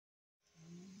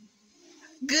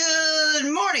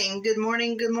Good morning, good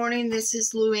morning, good morning. This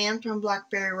is Luann from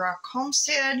Blackberryrock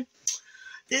Homestead.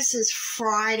 This is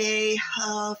Friday,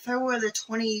 February the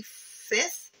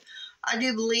 25th, I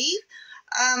do believe.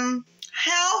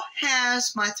 How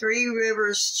has my Three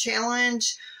Rivers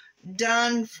Challenge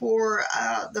done for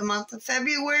the month of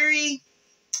February?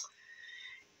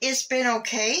 It's been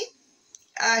okay.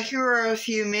 Here are a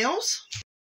few meals.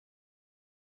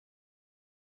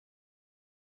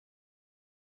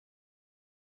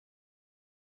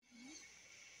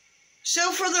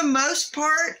 So for the most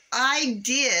part,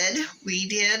 we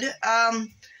did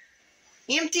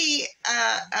empty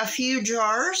a few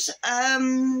jars,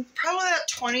 probably about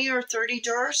 20 or 30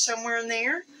 jars, somewhere in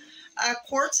there.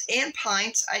 Quarts and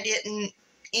pints. I didn't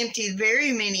empty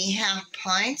very many half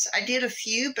pints. I did a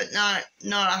few, but not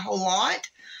a whole lot.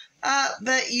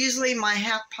 But usually my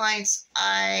half pints,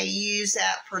 I use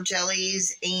that for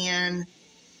jellies and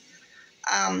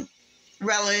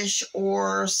relish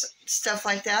or stuff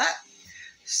like that.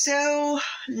 So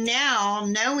now,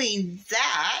 knowing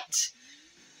that,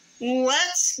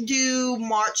 let's do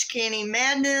March Candy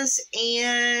Madness.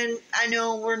 And I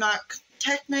know we're not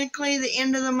technically the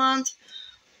end of the month,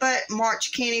 but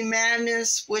March Candy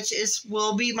Madness, which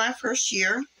will be my first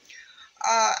year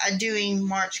doing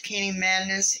March Candy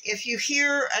Madness. If you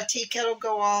hear a tea kettle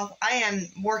go off, I am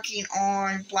working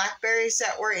on blackberries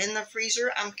that were in the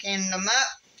freezer. I'm canning them up,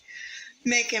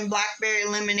 making blackberry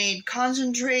lemonade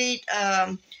concentrate,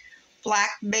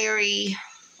 blackberry,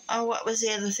 what was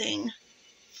the other thing?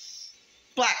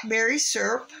 Blackberry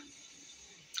syrup.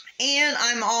 And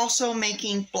I'm also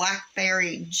making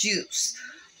blackberry juice.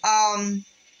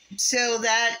 So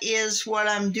that is what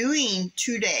I'm doing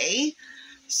today.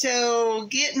 So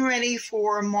getting ready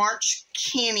for March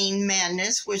Canning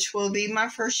Madness, which will be my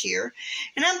first year.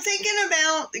 And I'm thinking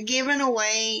about giving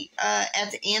away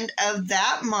at the end of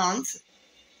that month,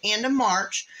 end of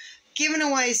March, giving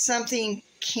away something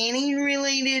canning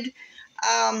related,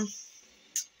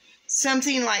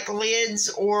 something like lids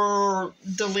or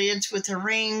the lids with the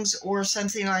rings or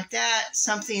something like that,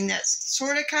 something that's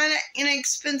sort of kind of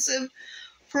inexpensive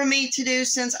for me to do,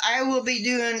 since I will be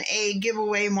doing a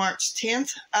giveaway March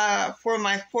 10th for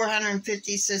my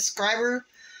 450 subscriber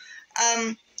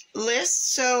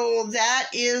list. So that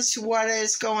is what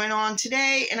is going on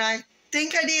today, and I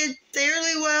think I did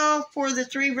fairly well for the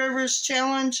Three Rivers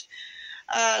Challenge.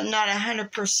 Not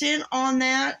 100% on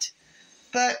that,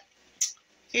 but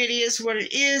it is what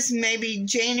it is. Maybe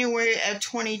January of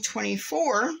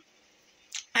 2024,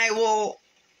 I will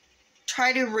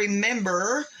try to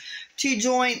remember to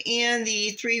join in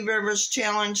the Three Rivers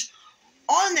Challenge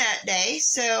on that day.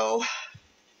 So,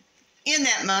 in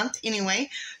that month, anyway.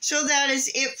 So that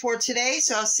is it for today.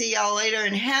 So I'll see y'all later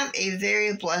and have a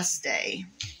very blessed day.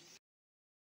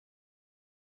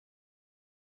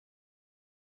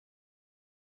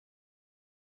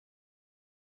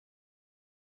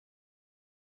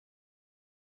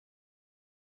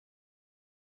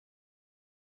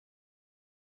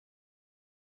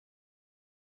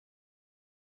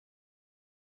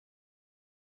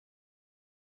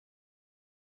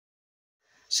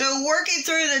 So working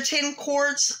through the 10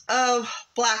 quarts of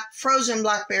frozen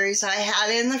blackberries I had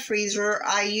in the freezer,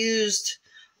 I used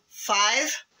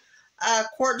 5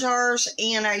 quart jars,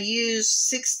 and I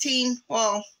used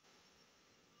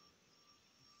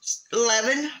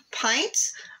 11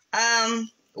 pints,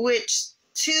 which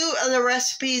 2 of the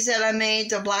recipes that I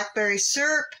made, the blackberry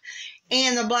syrup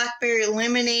and the blackberry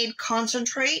lemonade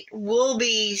concentrate, will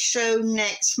be shown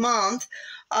next month.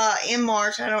 In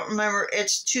March. I don't remember.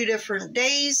 It's 2 different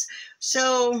days.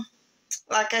 So,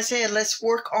 like I said, let's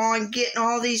work on getting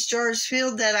all these jars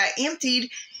filled that I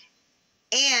emptied,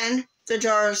 and the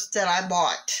jars that I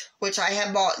bought, which I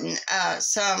have bought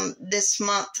some this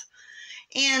month.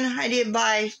 And I did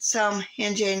buy some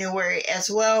in January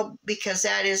as well, because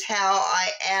that is how I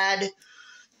add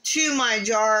to my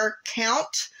jar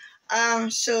count.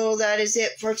 So that is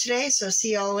it for today. So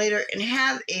see y'all later and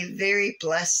have a very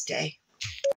blessed day.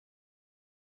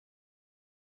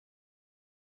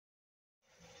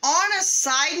 On a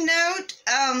side note,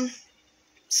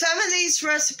 some of these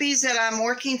recipes that I'm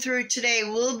working through today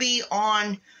will be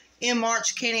in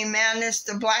March Candy Madness.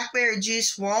 The blackberry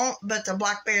juice won't, but the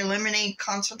blackberry lemonade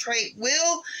concentrate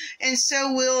will, and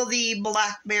so will the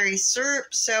blackberry syrup.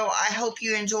 So I hope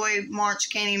you enjoy March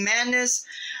Candy Madness.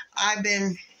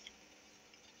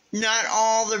 Not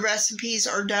all the recipes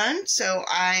are done, so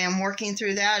I am working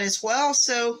through that as well.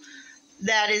 So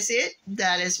that is it.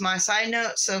 That is my side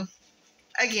note. So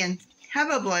again, have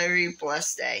a very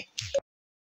blessed day.